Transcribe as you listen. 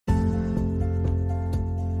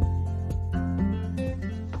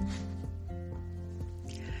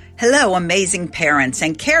Hello, amazing parents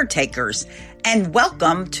and caretakers, and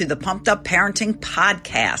welcome to the Pumped Up Parenting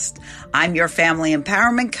Podcast. I'm your family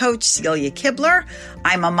empowerment coach, Celia Kibler.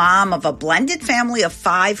 I'm a mom of a blended family of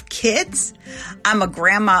 5 kids. I'm a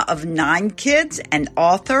grandma of 9 kids, an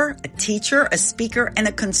author, a teacher, a speaker, and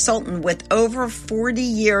a consultant with over 40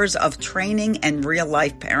 years of training and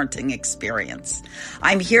real-life parenting experience.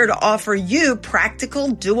 I'm here to offer you practical,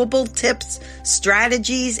 doable tips,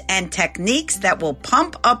 strategies, and techniques that will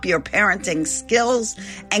pump up your parenting skills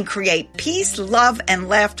and create peace, love, and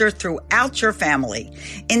laughter throughout your family.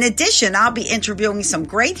 In addition, I'll be interviewing some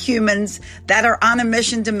great humans that are on a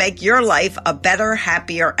mission to make your life a better,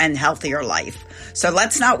 happier, and healthier life. So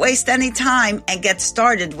let's not waste any time and get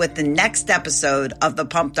started with the next episode of the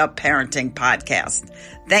Pumped Up Parenting Podcast.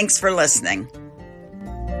 Thanks for listening.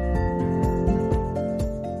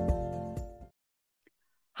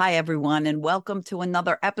 Hi, everyone, and welcome to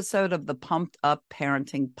another episode of the Pumped Up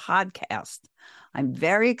Parenting Podcast. I'm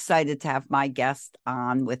very excited to have my guest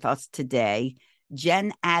on with us today.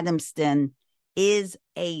 Jen Adamson is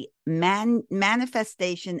a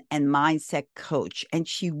manifestation and mindset coach, and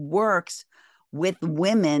she works with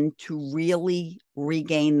women to really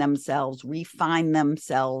regain themselves, refine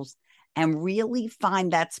themselves, and really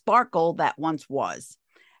find that sparkle that once was.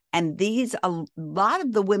 And a lot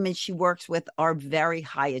of the women she works with are very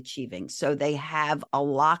high achieving. So they have a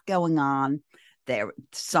lot going on.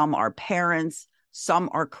 Some are parents, some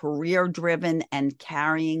are career driven and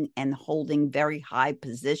carrying and holding very high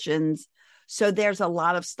positions. So there's a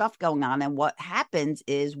lot of stuff going on. And what happens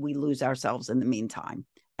is we lose ourselves in the meantime.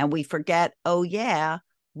 And we forget, oh yeah,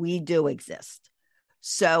 we do exist.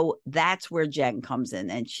 So that's where Jen comes in,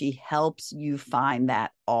 and she helps you find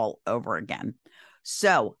that all over again.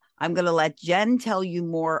 So I'm going to let Jen tell you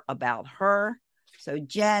more about her. So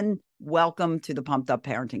Jen, welcome to the Pumped Up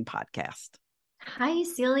Parenting Podcast. Hi,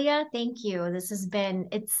 Celia. Thank you.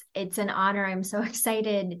 It's an honor. I'm so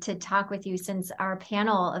excited to talk with you since our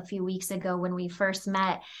panel a few weeks ago when we first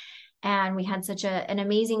met. And we had such an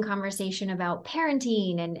amazing conversation about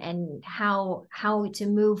parenting and how to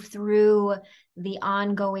move through the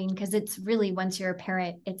ongoing, because it's really, once you're a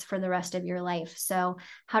parent, it's for the rest of your life. So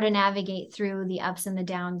how to navigate through the ups and the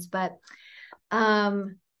downs. But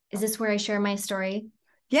is this where I share my story?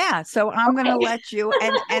 Yeah. So I'm going to let you,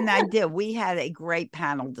 and I did. We had a great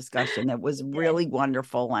panel discussion. It was really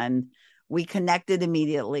wonderful. And we connected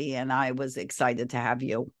immediately. And I was excited to have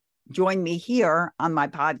you join me here on my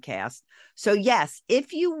podcast. So yes,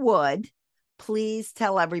 if you would, please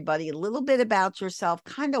tell everybody a little bit about yourself,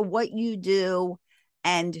 kind of what you do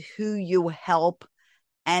and who you help.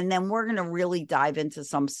 And then we're going to really dive into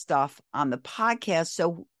some stuff on the podcast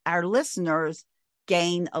so our listeners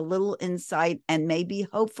gain a little insight and maybe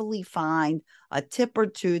hopefully find a tip or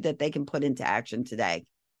two that they can put into action today.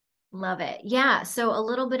 Love it. Yeah. So a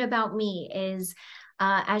little bit about me is,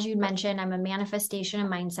 as you mentioned, I'm a manifestation and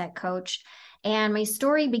mindset coach. And my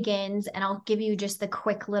story begins, and I'll give you just the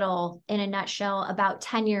quick little, in a nutshell, about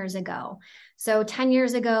 10 years ago. So 10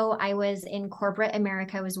 years ago, I was in corporate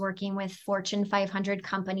America. I was working with Fortune 500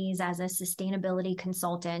 companies as a sustainability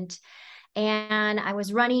consultant. And I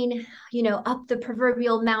was running, up the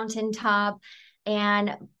proverbial mountaintop.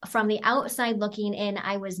 And from the outside looking in,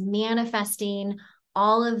 I was manifesting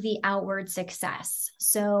all of the outward success.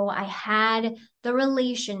 So I had the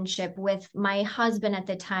relationship with my husband at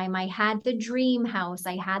the time. I had the dream house.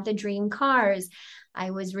 I had the dream cars.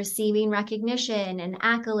 I was receiving recognition and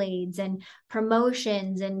accolades and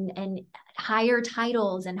promotions and higher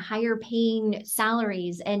titles and higher paying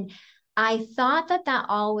salaries. And I thought that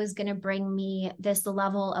all was going to bring me this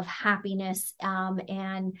level of happiness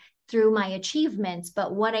and through my achievements.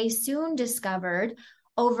 But what I soon discovered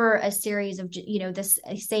over a series of,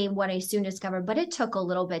 I say what I soon discovered, but it took a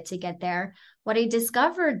little bit to get there. What I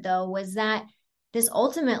discovered, though, was that this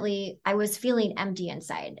ultimately, I was feeling empty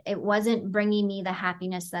inside. It wasn't bringing me the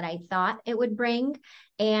happiness that I thought it would bring.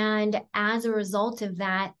 And as a result of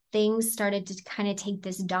that, things started to kind of take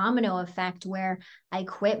this domino effect where I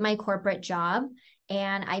quit my corporate job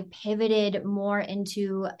and I pivoted more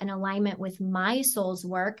into an alignment with my soul's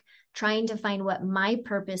work, trying to find what my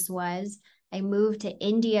purpose was. I moved to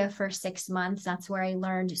India for 6 months. That's where I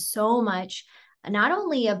learned so much, not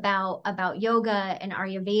only about yoga and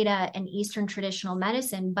Ayurveda and Eastern traditional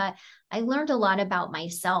medicine, but I learned a lot about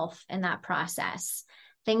myself in that process.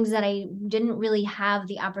 Things that I didn't really have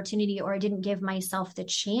the opportunity, or I didn't give myself the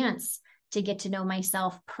chance to get to know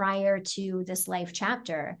myself prior to this life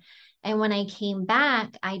chapter. And when I came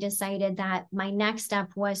back, I decided that my next step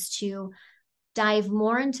was to dive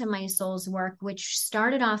more into my soul's work, which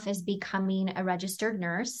started off as becoming a registered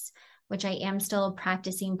nurse, which I am still a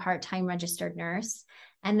practicing part-time registered nurse.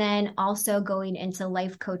 And then also going into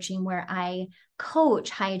life coaching, where I coach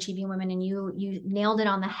high achieving women. And you nailed it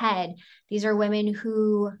on the head. These are women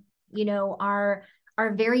who, are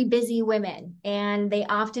very busy women, and they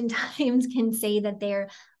oftentimes can say that their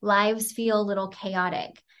lives feel a little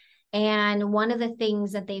chaotic. And one of the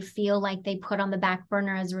things that they feel like they put on the back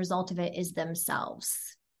burner as a result of it is themselves.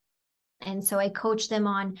 And so I coach them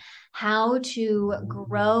on how to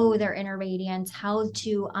grow their inner radiance, how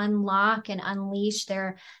to unlock and unleash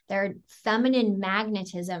their feminine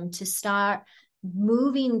magnetism to start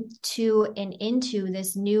moving to and into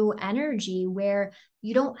this new energy where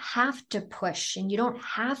you don't have to push and you don't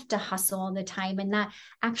have to hustle all the time. And that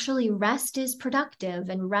actually rest is productive,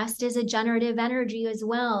 and rest is a generative energy as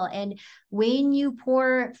well. And when you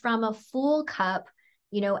pour from a full cup,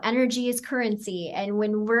 energy is currency. And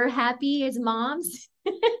when we're happy as moms,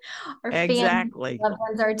 our exactly. family, loved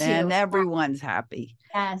ones are too. And everyone's happy.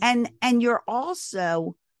 Yes. And you're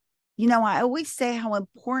also, I always say how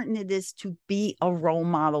important it is to be a role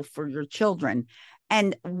model for your children.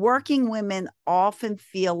 And working women often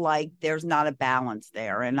feel like there's not a balance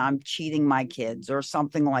there and I'm cheating my kids or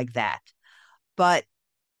something like that. But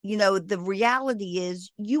the reality is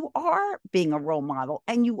you are being a role model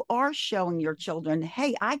and you are showing your children,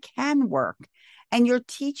 hey, I can work. And you're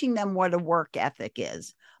teaching them what a work ethic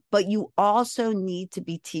is. But you also need to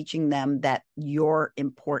be teaching them that you're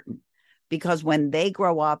important, because when they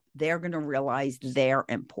grow up, they're going to realize they're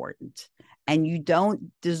important. And you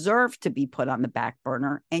don't deserve to be put on the back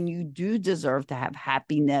burner. And you do deserve to have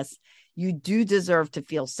happiness. You do deserve to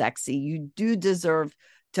feel sexy. You do deserve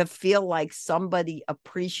to feel like somebody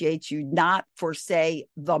appreciates you, not for, say,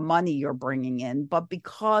 the money you're bringing in, but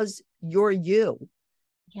because you're you.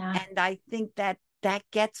 Yeah. And I think that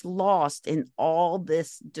gets lost in all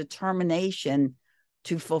this determination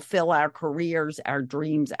to fulfill our careers, our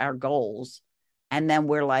dreams, our goals. And then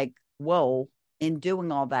we're like, whoa, in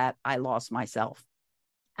doing all that, I lost myself.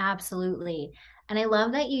 Absolutely. And I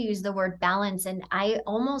love that you use the word balance. And I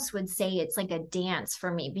almost would say it's like a dance for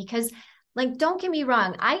me, because don't get me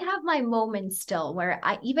wrong, I have my moments still where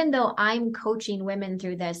even though I'm coaching women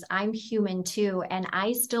through this, I'm human too. And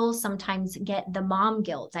I still sometimes get the mom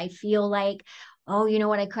guilt. I feel like, oh, you know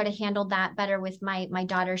what? I could have handled that better with my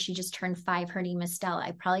daughter. She just turned 5, her name is Stella.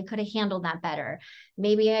 I probably could have handled that better.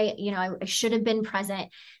 Maybe I should have been present.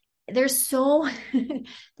 There's so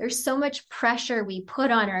much pressure we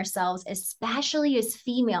put on ourselves, especially as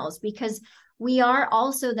females, because we are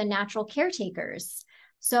also the natural caretakers.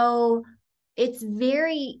 So it's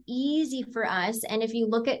very easy for us. And if you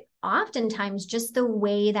look at oftentimes just the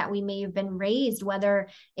way that we may have been raised, whether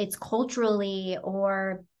it's culturally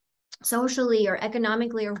or socially or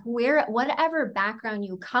economically or whatever background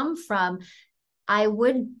you come from, I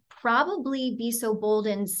would probably be so bold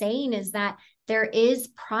in saying is that there is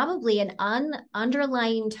probably an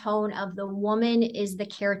underlying tone of the woman is the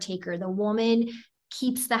caretaker. The woman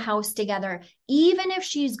keeps the house together. Even if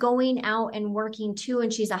she's going out and working too,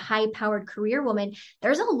 and she's a high-powered career woman,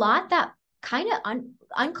 there's a lot that kind of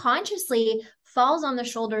unconsciously falls on the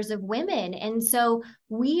shoulders of women. And so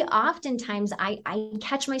we oftentimes, I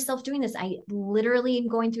catch myself doing this. I literally am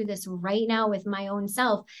going through this right now with my own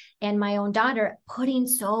self and my own daughter, putting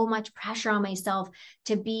so much pressure on myself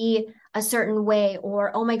to be a certain way,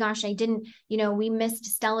 or, oh my gosh, I didn't, we missed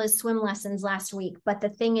Stella's swim lessons last week. But the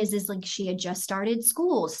thing is like she had just started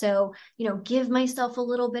school. So, give myself a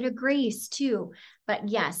little bit of grace too. But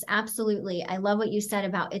yes, absolutely. I love what you said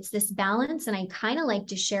about it's this balance. And I kind of like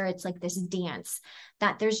to share it's like this dance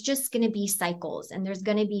that there's just going to be cycles and there's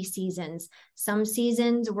going to be seasons. Some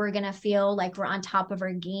seasons we're going to feel like we're on top of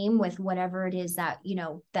our game with whatever it is that,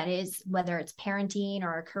 that is, whether it's parenting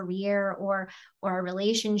or a career or our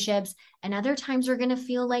relationships. And other times we're going to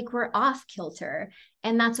feel like we're off kilter.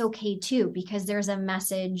 And that's okay too, because there's a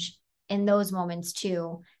message in those moments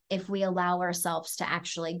too, if we allow ourselves to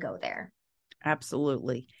actually go there.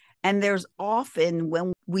 Absolutely. And there's often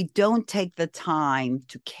when we don't take the time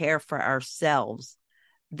to care for ourselves,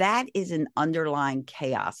 that is an underlying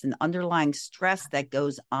chaos, an underlying stress that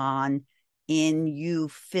goes on in you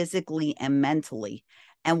physically and mentally.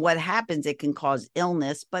 And what happens, it can cause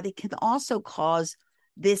illness, but it can also cause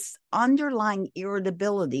this underlying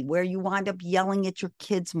irritability where you wind up yelling at your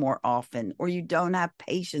kids more often, or you don't have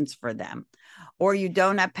patience for them, or you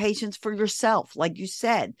don't have patience for yourself. Like you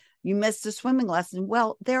said, you missed a swimming lesson.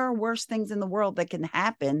 Well, there are worse things in the world that can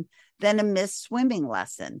happen than a missed swimming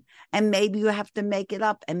lesson. And maybe you have to make it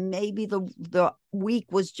up. And maybe the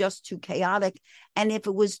week was just too chaotic. And if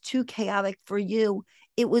it was too chaotic for you,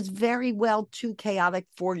 it was very well too chaotic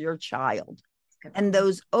for your child. And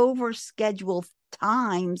those overscheduled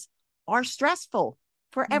times are stressful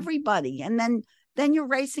for everybody. And then you're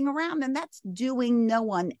racing around, and that's doing no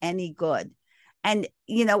one any good. And,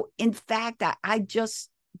 in fact, I just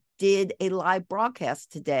did a live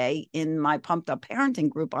broadcast today in my Pumped Up Parenting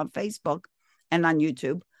group on Facebook and on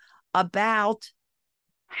YouTube about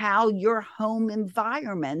how your home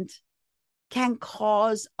environment can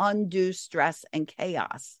cause undue stress and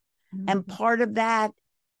chaos. Mm-hmm. And part of that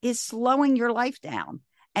is slowing your life down.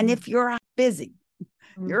 And if you're busy,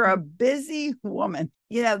 you're a busy woman,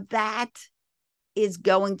 that is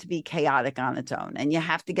going to be chaotic on its own. And you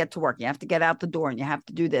have to get to work. You have to get out the door, and you have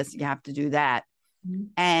to do this. You have to do that. Mm-hmm.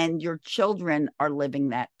 And your children are living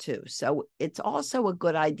that too. So it's also a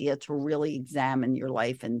good idea to really examine your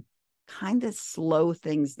life and kind of slow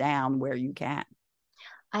things down where you can.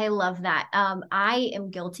 I love that. I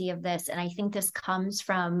am guilty of this. And I think this comes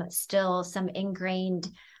from still some ingrained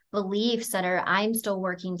beliefs that I'm still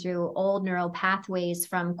working through, old neural pathways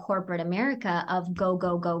from corporate America of go,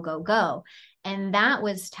 go, go, go, go. And that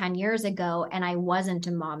was 10 years ago. And I wasn't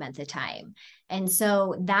a mom at the time. And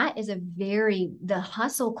so that is the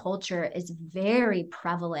hustle culture is very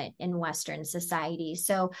prevalent in Western society.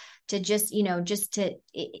 So to just,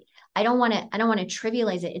 I don't want to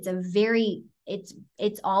trivialize it.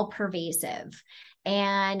 It's all pervasive.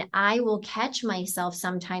 And I will catch myself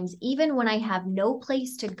sometimes, even when I have no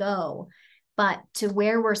place to go, but to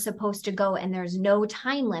where we're supposed to go and there's no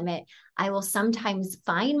time limit, I will sometimes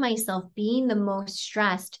find myself being the most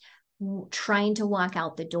stressed, trying to walk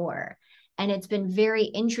out the door. And it's been very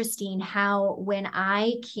interesting how when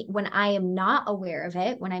I am not aware of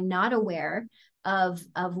it, when I'm not aware of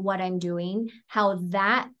what I'm doing, how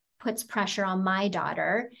that puts pressure on my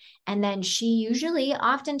daughter. And then she usually,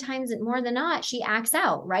 oftentimes more than not, she acts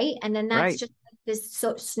out, right? And then that's just this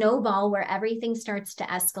snowball where everything starts to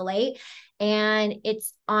escalate. And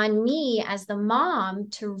it's on me as the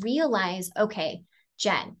mom to realize, okay,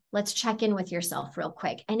 Jen, let's check in with yourself real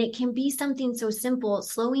quick. And it can be something so simple.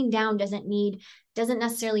 Slowing down doesn't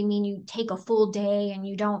necessarily mean you take a full day and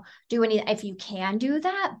you don't do anything. If you can do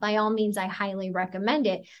that, by all means, I highly recommend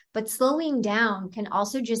it. But slowing down can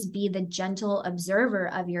also just be the gentle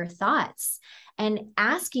observer of your thoughts and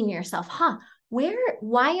asking yourself,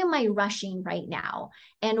 why am I rushing right now?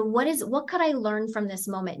 And what could I learn from this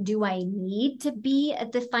moment? Do I need to be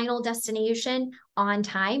at the final destination on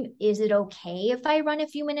time? Is it okay if I run a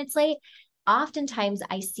few minutes late? Oftentimes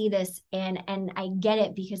I see this and I get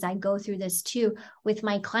it because I go through this too with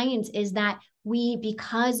my clients, is that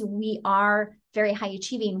because we are very high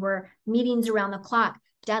achieving, we're meetings around the clock,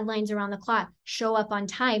 deadlines around the clock, show up on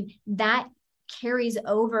time, that carries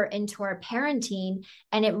over into our parenting.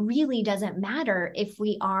 And it really doesn't matter if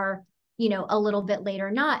we are, a little bit late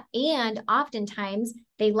or not. And oftentimes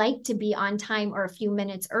they like to be on time or a few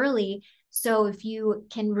minutes early. So if you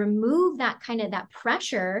can remove that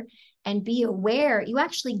pressure and be aware, you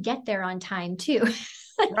actually get there on time too.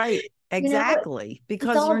 Right. Exactly.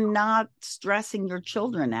 Because you're not stressing your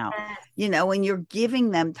children out, and you're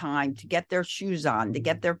giving them time to get their shoes on, to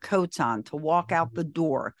get their coats on, to walk out the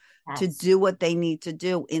door, to do what they need to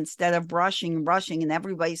do instead of rushing, and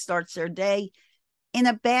everybody starts their day in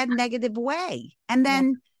a bad, negative way. And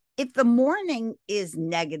then if the morning is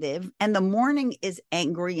negative and the morning is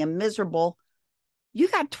angry and miserable, you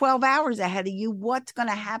got 12 hours ahead of you. What's going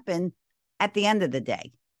to happen at the end of the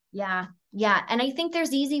day? Yeah. Yeah. And I think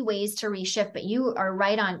there's easy ways to reshift, but you're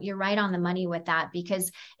right on the money with that, because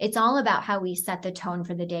it's all about how we set the tone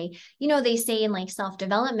for the day. They say in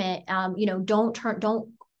self-development, don't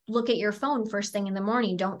look at your phone first thing in the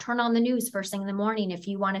morning. Don't turn on the news first thing in the morning if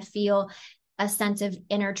you want to feel a sense of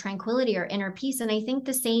inner tranquility or inner peace. And I think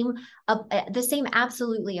the same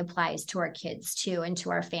absolutely applies to our kids too, and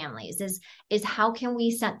to our families is how can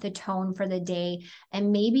we set the tone for the day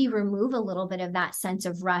and maybe remove a little bit of that sense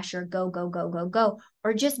of rush or go, go, go, go, go,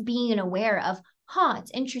 or just being aware of,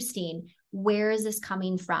 it's interesting. Where is this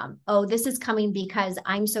coming from? Oh, this is coming because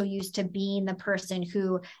I'm so used to being the person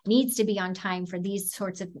who needs to be on time for these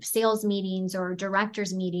sorts of sales meetings or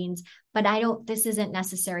directors meetings, but this isn't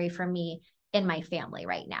necessary for me in my family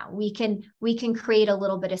right now. We can create a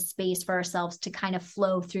little bit of space for ourselves to kind of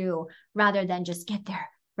flow through rather than just get there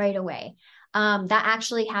right away. That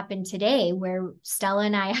actually happened today where Stella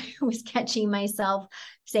and I was catching myself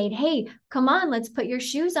saying, hey, come on, let's put your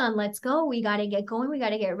shoes on. Let's go. We got to get going. We got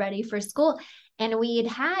to get ready for school. And we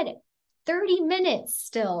had 30 minutes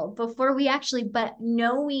still before but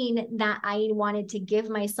knowing that I wanted to give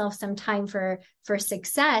myself some time for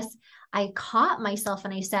success, I caught myself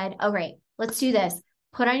and I said, all right, let's do this.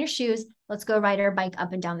 Put on your shoes. Let's go ride our bike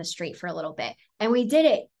up and down the street for a little bit. And we did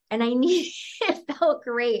it. and I need it felt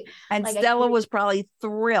great. And Like Stella was probably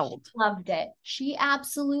thrilled. loved it. She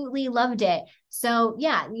absolutely loved it. So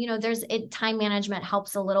yeah, time management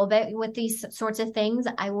helps a little bit with these sorts of things.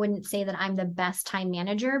 I wouldn't say that I'm the best time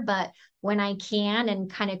manager, but when I can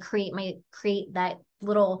and kind of create that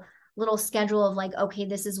little schedule of like, okay,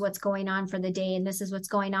 this is what's going on for the day and this is what's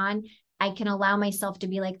going on, I can allow myself to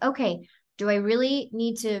be like, okay, do I really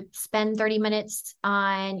need to spend 30 minutes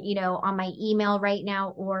on my email right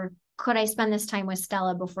now? Or could I spend this time with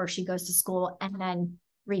Stella before she goes to school and then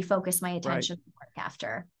refocus my attention to work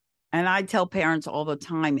after? And I tell parents all the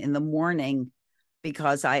time in the morning,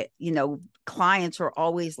 because clients are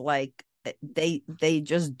always like, they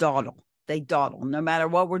just dawdle. They dawdle no matter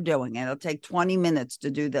what we're doing. And it'll take 20 minutes to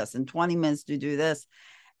do this and 20 minutes to do this.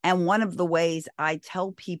 And one of the ways I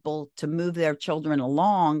tell people to move their children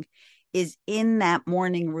along is in that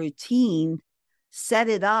morning routine, set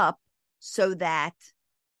it up so that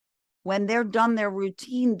when they're done their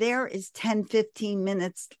routine, there is 10, 15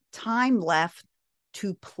 minutes time left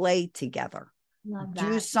to play together.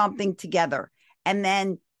 Do something together. And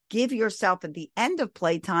then give yourself at the end of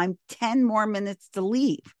playtime 10 more minutes to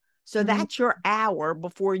leave. So that's your hour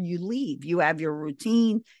before you leave. You have your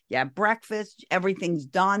routine, you have breakfast, everything's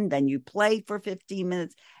done. Then you play for 15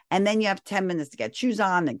 minutes. And then you have 10 minutes to get shoes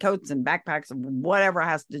on and coats and backpacks and whatever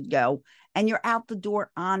has to go. And you're out the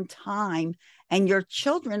door on time. And your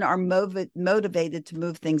children are motivated to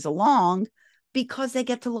move things along because they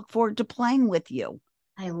get to look forward to playing with you.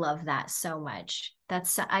 I love that so much.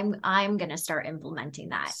 I'm going to start implementing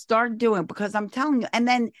that. Start doing, because I'm telling you, and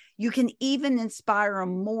then you can even inspire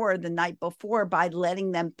them more the night before by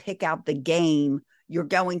letting them pick out the game you're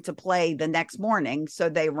going to play the next morning so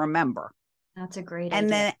they remember. That's a great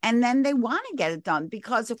idea. And then they want to get it done,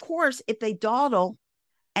 because of course, if they dawdle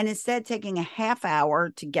and instead taking a half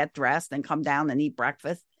hour to get dressed and come down and eat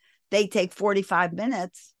breakfast, they take 45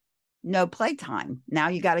 minutes, no playtime. Now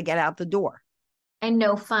you got to get out the door. And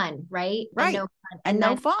no fun, right? Right. And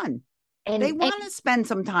no fun. And they want to spend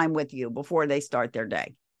some time with you before they start their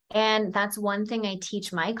day. And that's one thing I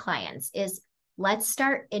teach my clients is let's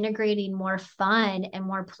start integrating more fun and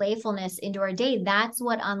more playfulness into our day. That's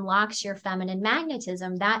what unlocks your feminine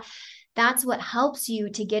magnetism. That's what helps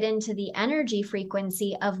you to get into the energy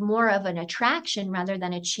frequency of more of an attraction rather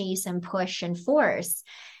than a chase and push and force.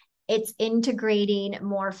 It's integrating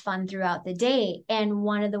more fun throughout the day. And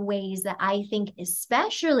one of the ways that I think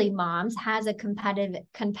especially moms has a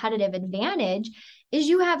competitive advantage is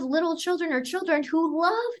you have little children or children who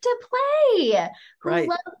love to play. Right.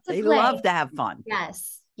 They love to have fun.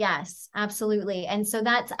 Yes, absolutely. And so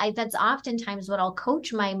that's oftentimes what I'll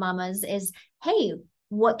coach my mamas is, hey,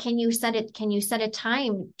 what can you set a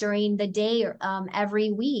time during the day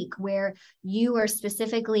every week where you are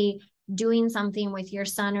specifically doing something with your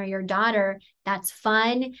son or your daughter that's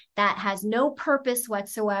fun, that has no purpose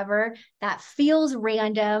whatsoever, that feels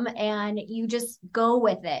random, and you just go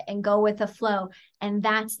with it and go with the flow. And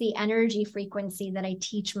that's the energy frequency that I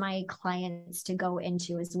teach my clients to go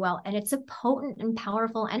into as well. And it's a potent and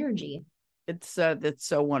powerful energy. It's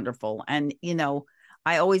so wonderful. And,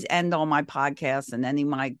 I always end all my podcasts and any of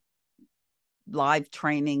my live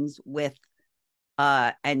trainings with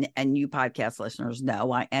and you podcast listeners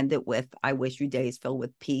know I end it with, I wish you days filled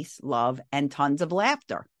with peace, love, and tons of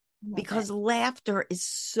laughter, because laughter is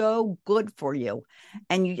so good for you.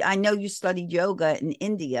 And I know you studied yoga in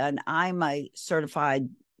India, and I'm a certified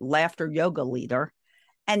laughter yoga leader,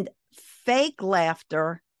 and fake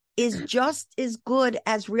laughter is just as good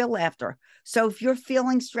as real laughter. So if you're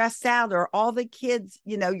feeling stressed out, or all the kids,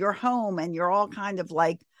 you're home and you're all kind of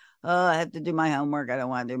like, oh, I have to do my homework. I don't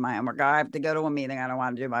want to do my homework. I have to go to a meeting. I don't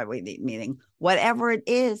want to do my meeting. Whatever it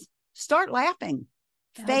is, start laughing,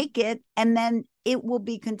 fake it, and then it will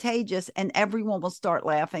be contagious and everyone will start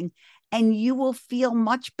laughing and you will feel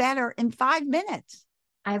much better in 5 minutes.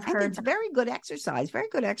 I've heard it's very good exercise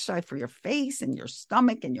for your face and your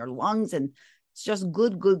stomach and your lungs. And it's just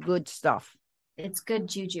good stuff. It's good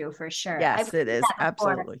juju for sure. Yes, it is.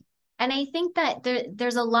 Absolutely. And I think that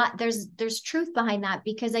there's a lot, there's truth behind that,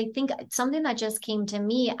 because I think something that just came to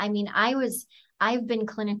me, I mean, I've been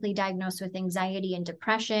clinically diagnosed with anxiety and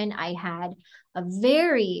depression. I had a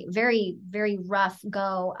very, very, very rough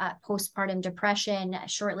go at postpartum depression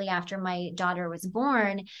shortly after my daughter was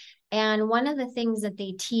born. And one of the things that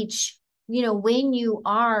they teach, when you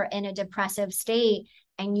are in a depressive state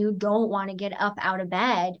and you don't want to get up out of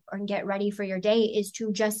bed or get ready for your day, is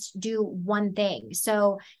to just do one thing.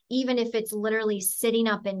 So even if it's literally sitting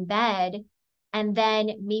up in bed, and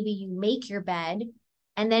then maybe you make your bed,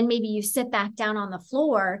 and then maybe you sit back down on the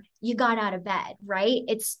floor, you got out of bed, right?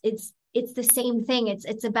 It's it's the same thing.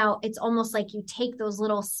 It's almost like you take those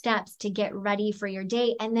little steps to get ready for your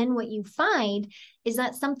day. And then what you find is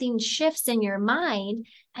that something shifts in your mind.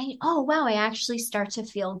 And oh, wow, I actually start to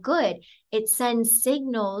feel good. It sends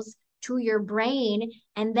signals to your brain.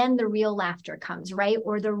 And then the real laughter comes, right?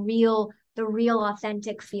 Or the real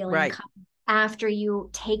authentic feeling comes after you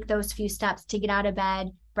take those few steps to get out of bed,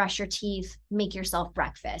 brush your teeth, make yourself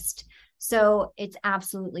breakfast. So it's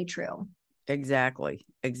absolutely true. Exactly.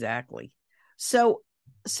 So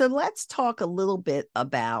let's talk a little bit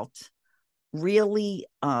about really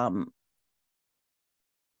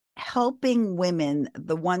helping women,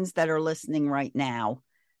 the ones that are listening right now,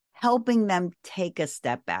 helping them take a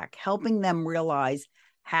step back, helping them realize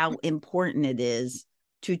how important it is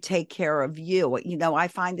to take care of you. You know, I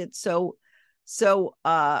find it so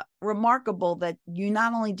remarkable that you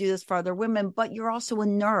not only do this for other women, but you're also a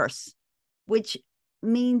nurse, which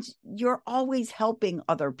means you're always helping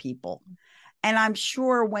other people. And I'm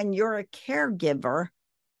sure when you're a caregiver,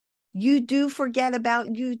 you do forget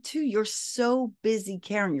about you too. You're so busy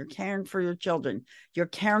caring. You're caring for your children. You're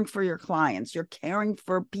caring for your clients. You're caring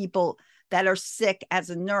for people that are sick as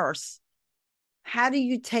a nurse. How do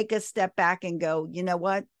you take a step back and go, you know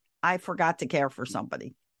what? I forgot to care for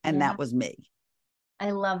somebody. And that was me. I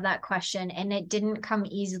love that question. And it didn't come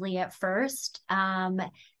easily at first.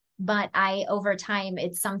 But over time,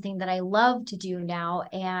 it's something that I love to do now.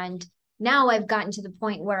 And now I've gotten to the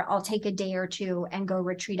point where I'll take a day or two and go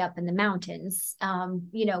retreat up in the mountains,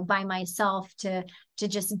 by myself to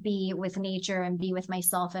just be with nature and be with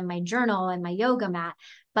myself and my journal and my yoga mat.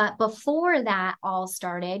 But before that all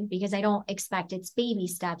started, because I don't expect it's baby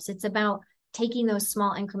steps, it's about taking those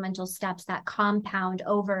small incremental steps that compound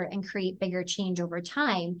over and create bigger change over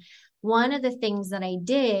time. One of the things that I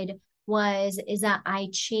did is that I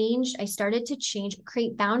started to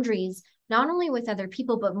create boundaries, not only with other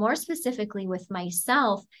people, but more specifically with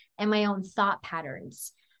myself and my own thought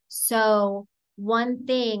patterns. So one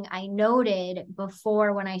thing I noted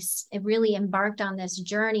before when I really embarked on this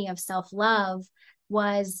journey of self-love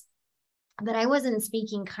was that I wasn't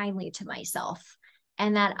speaking kindly to myself,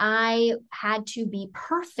 and that I had to be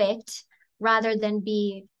perfect rather than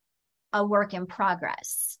be a work in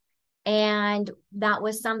progress. And that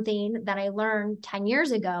was something that I learned 10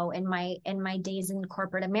 years ago in my days in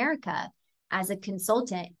corporate America as a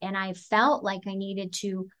consultant. And I felt like I needed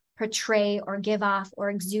to portray or give off or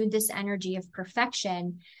exude this energy of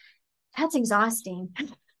perfection. That's exhausting.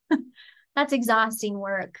 That's exhausting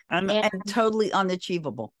work. And totally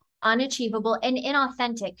unachievable. Unachievable and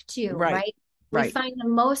inauthentic too, right? We find the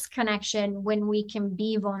most connection when we can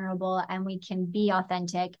be vulnerable and we can be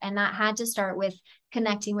authentic. And that had to start with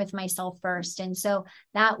connecting with myself first. And so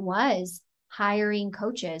that was hiring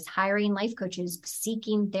coaches, hiring life coaches,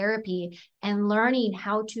 seeking therapy, and learning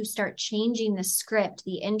how to start changing the script,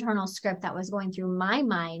 the internal script that was going through my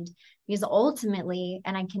mind. Because ultimately,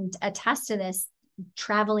 and I can attest to this,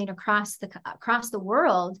 traveling across the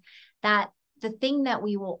world, that the thing that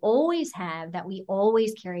we will always have, that we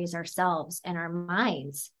always carry, is ourselves and our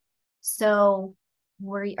minds. So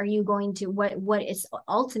where are you going to, what is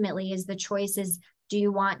ultimately is the choice is, do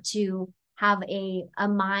you want to have a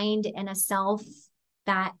mind and a self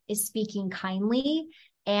that is speaking kindly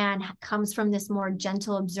and comes from this more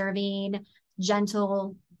gentle observing,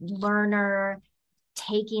 gentle learner,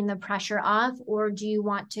 taking the pressure off? Or do you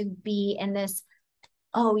want to be in this,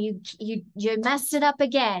 oh, you messed it up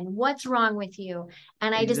again, what's wrong with you?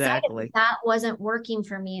 And I decided that wasn't working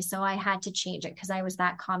for me, so I had to change it because I was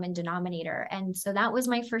that common denominator. And so that was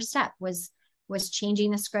my first step, was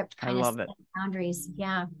changing the script, kind of setting boundaries.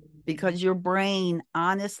 Yeah, because your brain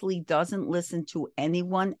honestly doesn't listen to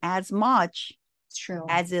anyone as much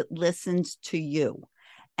as it listens to you.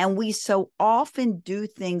 And we so often do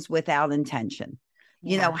things without intention.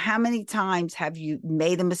 You know, how many times have you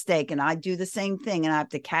made a mistake? And I do the same thing and I have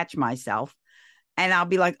to catch myself and I'll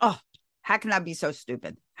be like, oh, how can I be so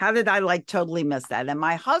stupid? How did I totally miss that? And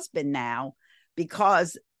my husband now,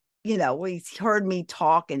 because, he's heard me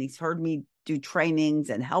talk and he's heard me do trainings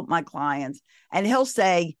and help my clients, and he'll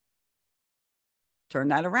say, turn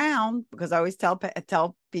that around, because I always tell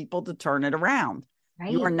people to turn it around.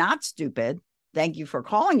 Right. You are not stupid. Thank you for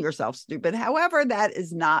calling yourself stupid. However, that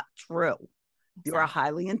is not true. You are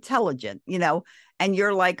highly intelligent, and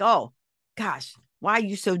you're like, oh, gosh, why are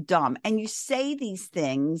you so dumb? And you say these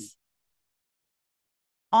things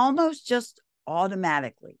almost just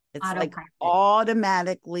automatically. It's like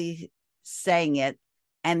automatically saying it.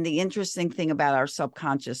 And the interesting thing about our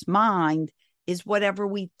subconscious mind is whatever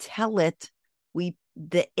we tell it,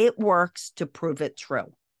 it works to prove it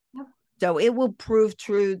true. Yep. So it will prove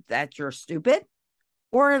true that you're stupid.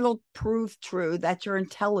 or it'll prove true that you're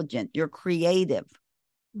intelligent, you're creative.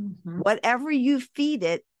 Whatever you feed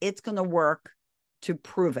it, it's going to work to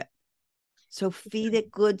prove it. So feed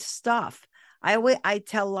it good stuff. I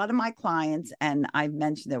tell a lot of my clients, and I've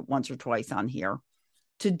mentioned it once or twice on here,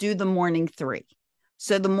 to do the morning 3.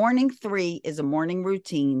 So the morning 3 is a morning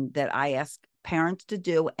routine that I ask parents to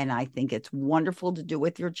do, and I think it's wonderful to do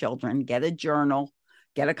with your children. Get a journal,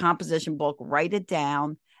 get a composition book, write it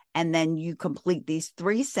down, and then you complete these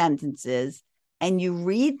 3 sentences and you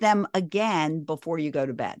read them again before you go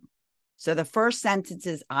to bed. So the first sentence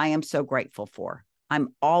is, I am so grateful for.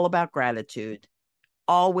 I'm all about gratitude.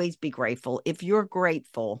 Always be grateful. If you're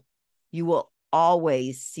grateful, you will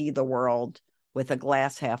always see the world with a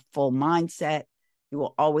glass half full mindset. You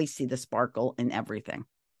will always see the sparkle in everything.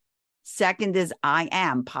 Second is, I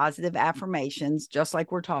am, positive affirmations, just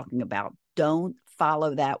like we're talking about. Don't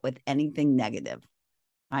follow that with anything negative.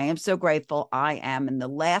 I am so grateful. I am. And the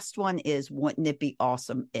last one is, wouldn't it be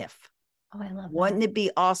awesome if? Oh, I love that. Wouldn't it be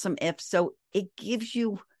awesome if? So it gives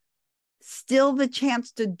you still the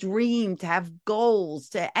chance to dream, to have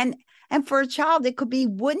goals, and for a child, it could be,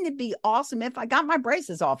 wouldn't it be awesome if I got my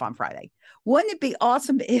braces off on Friday? Wouldn't it be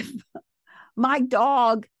awesome if my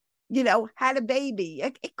dog, had a baby?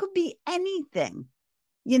 It could be anything.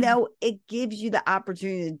 It gives you the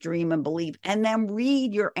opportunity to dream and believe, and then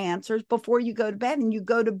read your answers before you go to bed. And you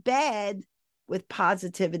go to bed with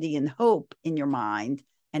positivity and hope in your mind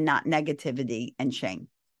and not negativity and shame.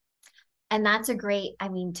 And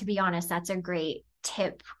to be honest, that's a great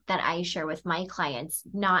tip that I share with my clients,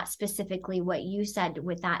 not specifically what you said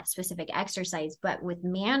with that specific exercise, but with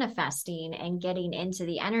manifesting and getting into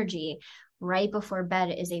the energy right before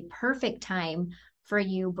bed is a perfect time for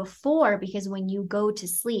you because when you go to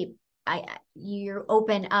sleep, you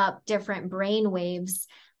open up different brain waves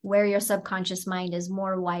where your subconscious mind is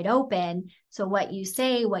more wide open. So what you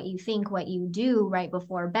say, what you think, what you do right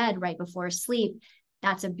before bed, right before sleep,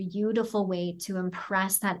 that's a beautiful way to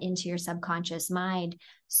impress that into your subconscious mind,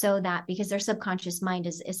 so that, because their subconscious mind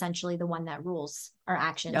is essentially the one that rules our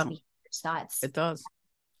actions, behaviors, thoughts. It does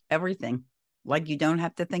everything. Like, you don't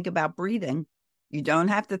have to think about breathing. You don't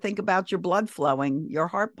have to think about your blood flowing, your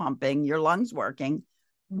heart pumping, your lungs working.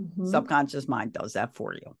 Subconscious mind does that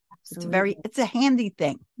for you. Absolutely. It's a handy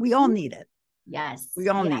thing. We all need it. Yes. We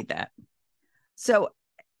all need that. So,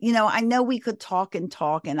 I know we could talk, and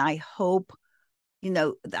I hope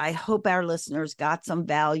our listeners got some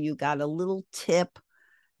value, got a little tip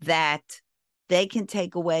that they can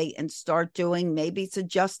take away and start doing. Maybe it's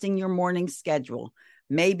adjusting your morning schedule.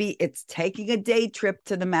 Maybe it's taking a day trip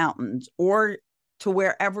to the mountains or to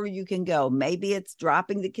wherever you can go. Maybe it's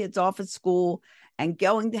dropping the kids off at school and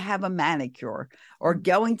going to have a manicure, or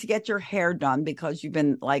going to get your hair done because you've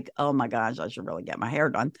been like, oh my gosh, I should really get my hair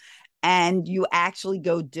done. And you actually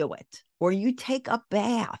go do it. Or you take a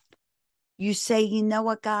bath. You say, you know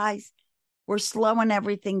what, guys, we're slowing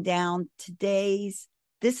everything down. This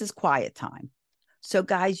is quiet time. So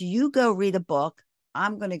guys, you go read a book.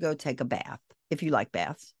 I'm going to go take a bath. If you like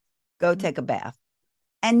baths, go take a bath.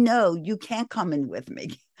 And no, you can't come in with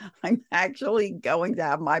me. I'm actually going to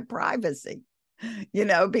have my privacy,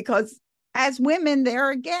 because as women, there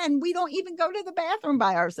again, we don't even go to the bathroom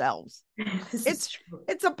by ourselves.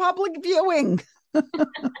 It's a public viewing.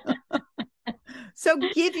 So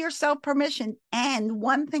give yourself permission. And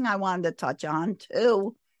one thing I wanted to touch on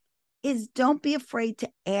too is, don't be afraid to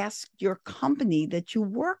ask your company that you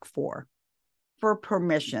work for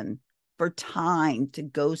permission, for time to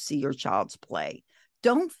go see your child's play.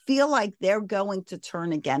 Don't feel like they're going to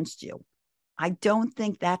turn against you. I don't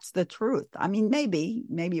think that's the truth. I mean, maybe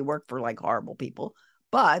you work for like horrible people,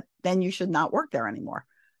 but then you should not work there anymore.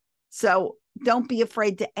 So don't be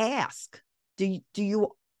afraid to ask. Do you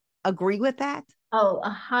agree with that? Oh,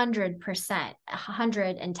 100%,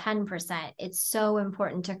 110%. It's so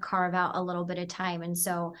important to carve out a little bit of time. And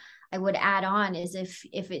so I would add on is,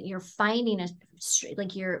 you're finding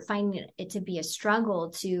it to be a struggle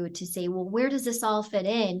to say, well, where does this all fit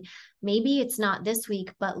in? Maybe it's not this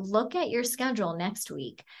week, but look at your schedule next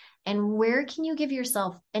week. And where can you give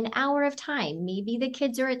yourself an hour of time? Maybe the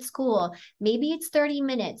kids are at school. Maybe it's 30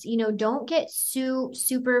 minutes. Don't get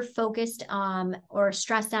super focused or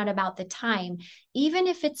stressed out about the time. Even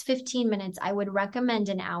if it's 15 minutes, I would recommend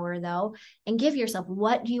an hour though, and give yourself,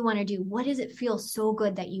 what do you want to do? What does it feel so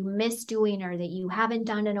good that you miss doing, or that you haven't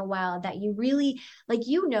done in a while, that you really like?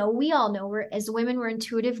 We all know, as women, we're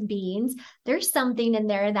intuitive beings. There's something in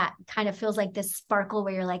there that kind of feels like this sparkle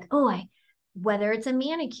where you're like, whether it's a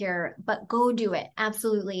manicure, but go do it.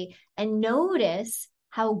 Absolutely. And notice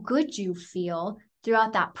how good you feel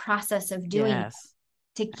throughout that process of doing it.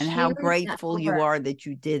 to And how carry that grateful you over. are that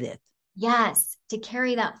you did it. Yes, to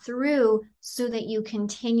carry that through so that you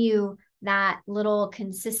continue that little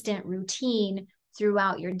consistent routine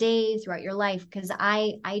throughout your day, throughout your life. Because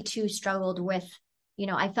I too struggled with,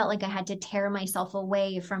 I felt like I had to tear myself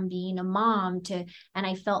away from being a mom and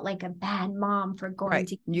I felt like a bad mom for going Right.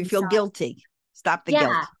 to You feel some. guilty. Stop the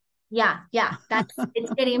Yeah, guilt. yeah.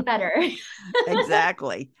 It's getting better.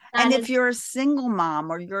 Exactly. And That is, if you're a single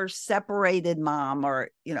mom or you're a separated mom or,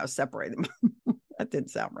 separated mom, that didn't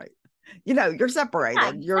sound right. You're yeah,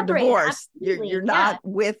 separated, you're separated. divorced, you're Absolutely. Yeah. not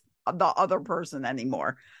with the other person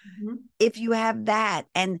anymore. Mhm. If you have that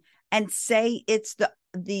and say it's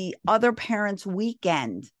the other parent's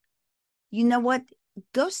weekend, you know what?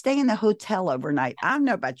 Go stay in a hotel overnight. I don't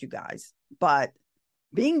know about you guys, but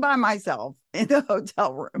being by myself in the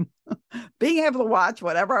hotel room, being able to watch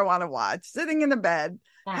whatever I want to watch, sitting in the bed,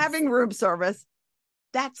 Yes, having room service,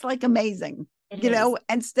 that's like amazing, it is.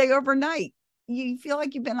 and stay overnight. You feel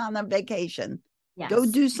like you've been on a vacation. Go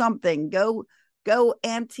Yes. do something. Go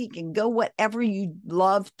antiquing. Go whatever you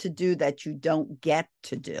love to do that you don't get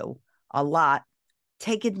to do a lot.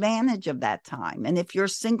 Take advantage of that time. And if you're a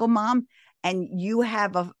single mom and you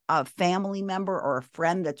have a family member or a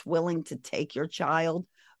friend that's willing to take your child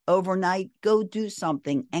overnight, go do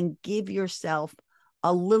something and give yourself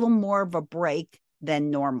a little more of a break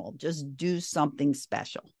than normal. Just do something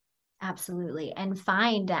special. Absolutely. And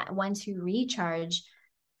find that once you recharge,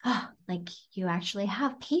 like you actually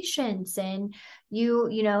have patience and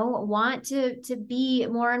want to be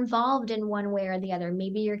more involved in one way or the other.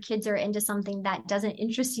 Maybe your kids are into something that doesn't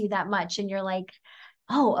interest you that much and you're like,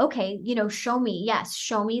 oh, okay, show me. Yes,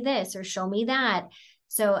 show me this or show me that.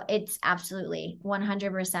 So it's absolutely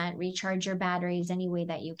 100% recharge your batteries any way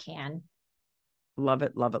that you can. Love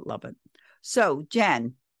it, love it, love it. So,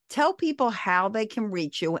 Jen, tell people how they can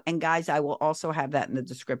reach you. And guys, I will also have that in the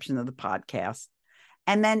description of the podcast.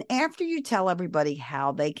 And then after you tell everybody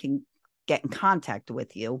how they can get in contact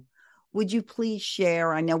with you, would you please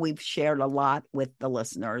share? I know we've shared a lot with the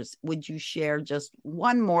listeners. Would you share just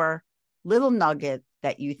one more little nugget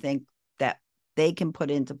that you think that they can put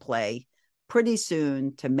into play pretty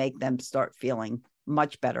soon to make them start feeling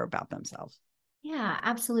much better about themselves? Yeah,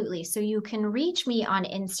 absolutely. So you can reach me on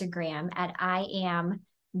Instagram at I am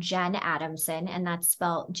Jen Adamson, and that's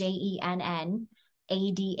spelled JENNADAMSON.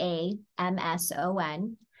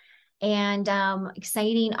 And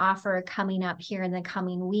exciting offer coming up here in the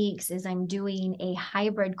coming weeks is I'm doing a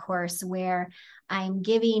hybrid course where I'm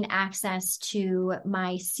giving access to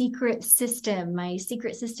my secret system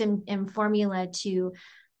and formula to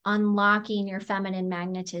unlocking your feminine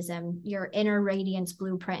magnetism, your inner radiance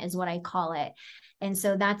blueprint is what I call it. And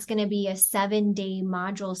so that's going to be a 7-day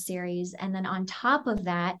module series. And then on top of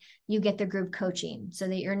that, you get the group coaching so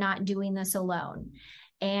that you're not doing this alone.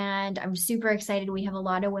 And I'm super excited. We have a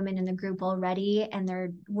lot of women in the group already, and they're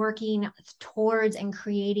working towards and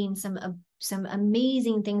creating some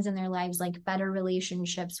amazing things in their lives, like better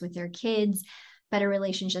relationships with their kids, better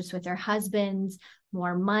relationships with their husbands,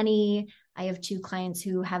 more money. I have 2 clients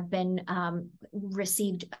who have been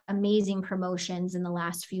received amazing promotions in the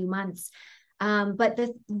last few months. But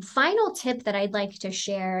the final tip that I'd like to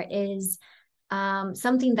share is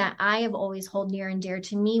something that I have always hold near and dear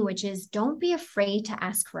to me, which is don't be afraid to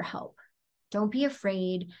ask for help. Don't be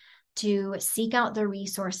afraid to seek out the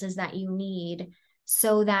resources that you need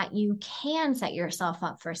so that you can set yourself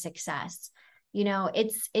up for success.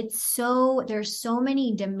 There's so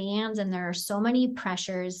many demands and there are so many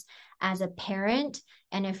pressures as a parent.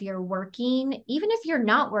 And if you're working, even if you're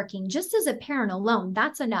not working, just as a parent alone,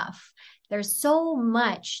 that's enough. There's so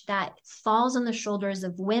much that falls on the shoulders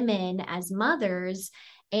of women as mothers.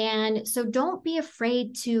 And so don't be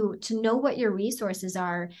afraid to know what your resources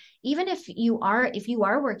are. Even if you are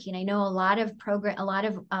working, I know a lot of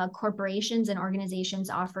corporations and organizations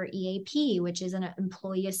offer EAP, which is an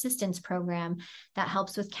employee assistance program that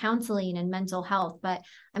helps with counseling and mental health. But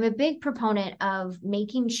I'm a big proponent of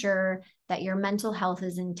making sure that your mental health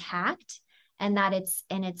is intact and that it's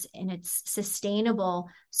sustainable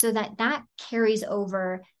so that carries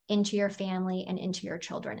over into your family and into your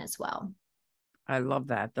children as well. I love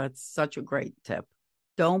that. That's such a great tip.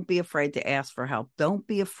 Don't be afraid to ask for help. Don't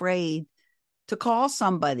be afraid to call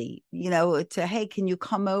somebody, to, hey, can you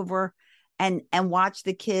come over and watch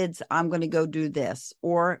the kids? I'm going to go do this.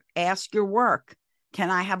 Or ask your work,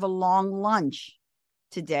 can I have a long lunch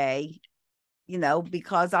today?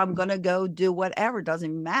 Because I'm going to go do whatever.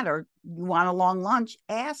 Doesn't matter. You want a long lunch,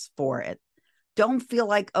 ask for it. Don't feel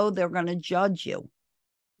like, oh, they're going to judge you,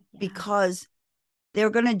 because they're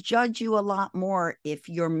going to judge you a lot more if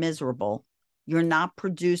you're miserable You're not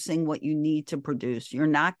producing what you need to produce. You're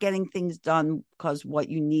not getting things done because what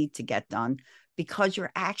you need to get done, because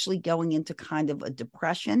you're actually going into kind of a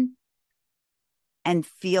depression and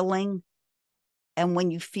feeling. And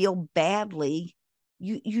when you feel badly,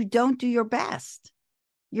 you don't do your best.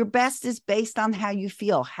 Your best is based on how you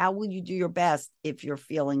feel. How will you do your best if you're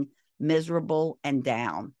feeling miserable and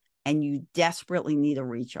down and you desperately need a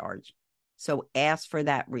recharge? So ask for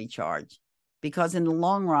that recharge, because in the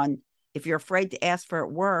long run, if you're afraid to ask for it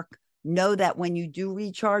at work, know that when you do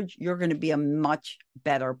recharge, you're going to be a much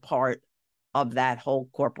better part of that whole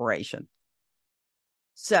corporation.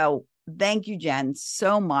 So thank you, Jen,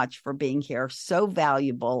 so much for being here. So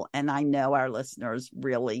valuable. And I know our listeners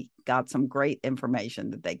really got some great information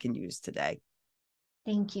that they can use today.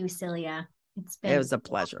 Thank you, Celia. It was a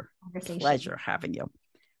pleasure. Pleasure having you.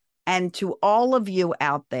 And to all of you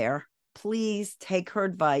out there, please take her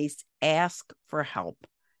advice. Ask for help.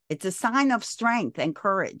 It's a sign of strength and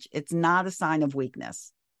courage. It's not a sign of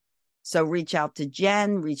weakness. So reach out to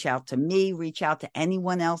Jen, reach out to me, reach out to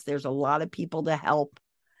anyone else. There's a lot of people to help.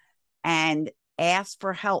 And ask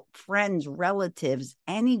for help. Friends, relatives,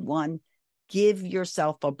 anyone. Give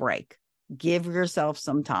yourself a break. Give yourself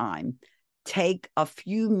some time. Take a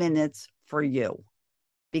few minutes for you.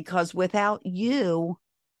 Because without you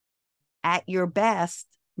at your best,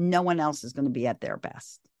 no one else is going to be at their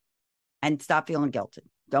best. And stop feeling guilty.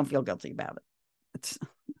 Don't feel guilty about it.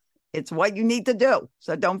 It's what you need to do.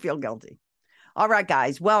 So don't feel guilty. All right,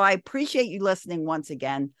 guys. Well, I appreciate you listening once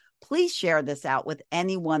again. Please share this out with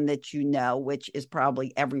anyone that you know, which is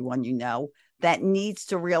probably everyone you know, that needs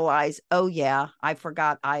to realize, oh, yeah, I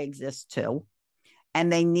forgot I exist too. And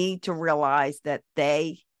they need to realize that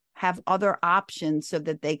they have other options so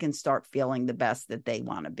that they can start feeling the best that they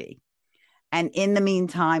want to be. And in the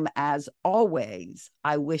meantime, as always,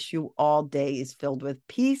 I wish you all days filled with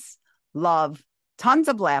peace, love, tons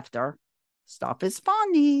of laughter. Stuff is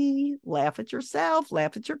funny. Laugh at yourself,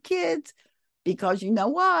 laugh at your kids, because you know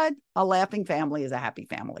what? A laughing family is a happy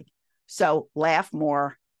family. So laugh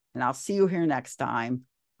more, and I'll see you here next time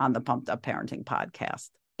on the Pumped Up Parenting Podcast.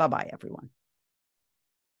 Bye-bye, everyone.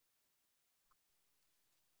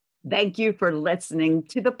 Thank you for listening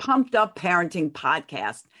to the Pumped Up Parenting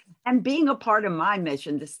Podcast and being a part of my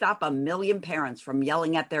mission to stop 1 million parents from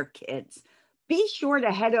yelling at their kids. Be sure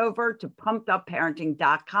to head over to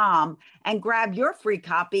pumpedupparenting.com and grab your free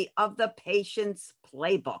copy of the Patience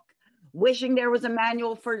Playbook. Wishing there was a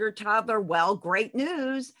manual for your toddler? Well, great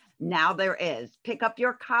news. Now there is. Pick up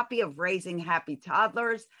your copy of Raising Happy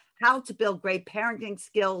Toddlers, How to Build Great Parenting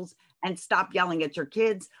Skills, and Stop Yelling at Your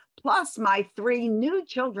Kids, plus my 3 new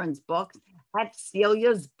children's books at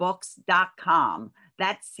celiasbooks.com.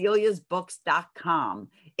 That's celiasbooks.com.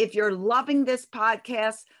 If you're loving this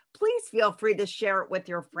podcast, please feel free to share it with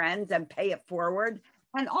your friends and pay it forward.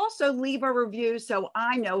 And also leave a review so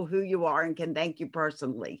I know who you are and can thank you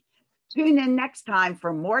personally. Tune in next time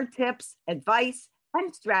for more tips, advice,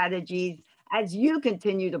 and strategies as you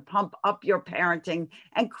continue to pump up your parenting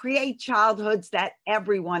and create childhoods that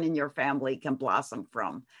everyone in your family can blossom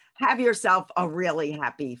from. Have yourself a really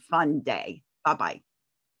happy, fun day. Bye-bye.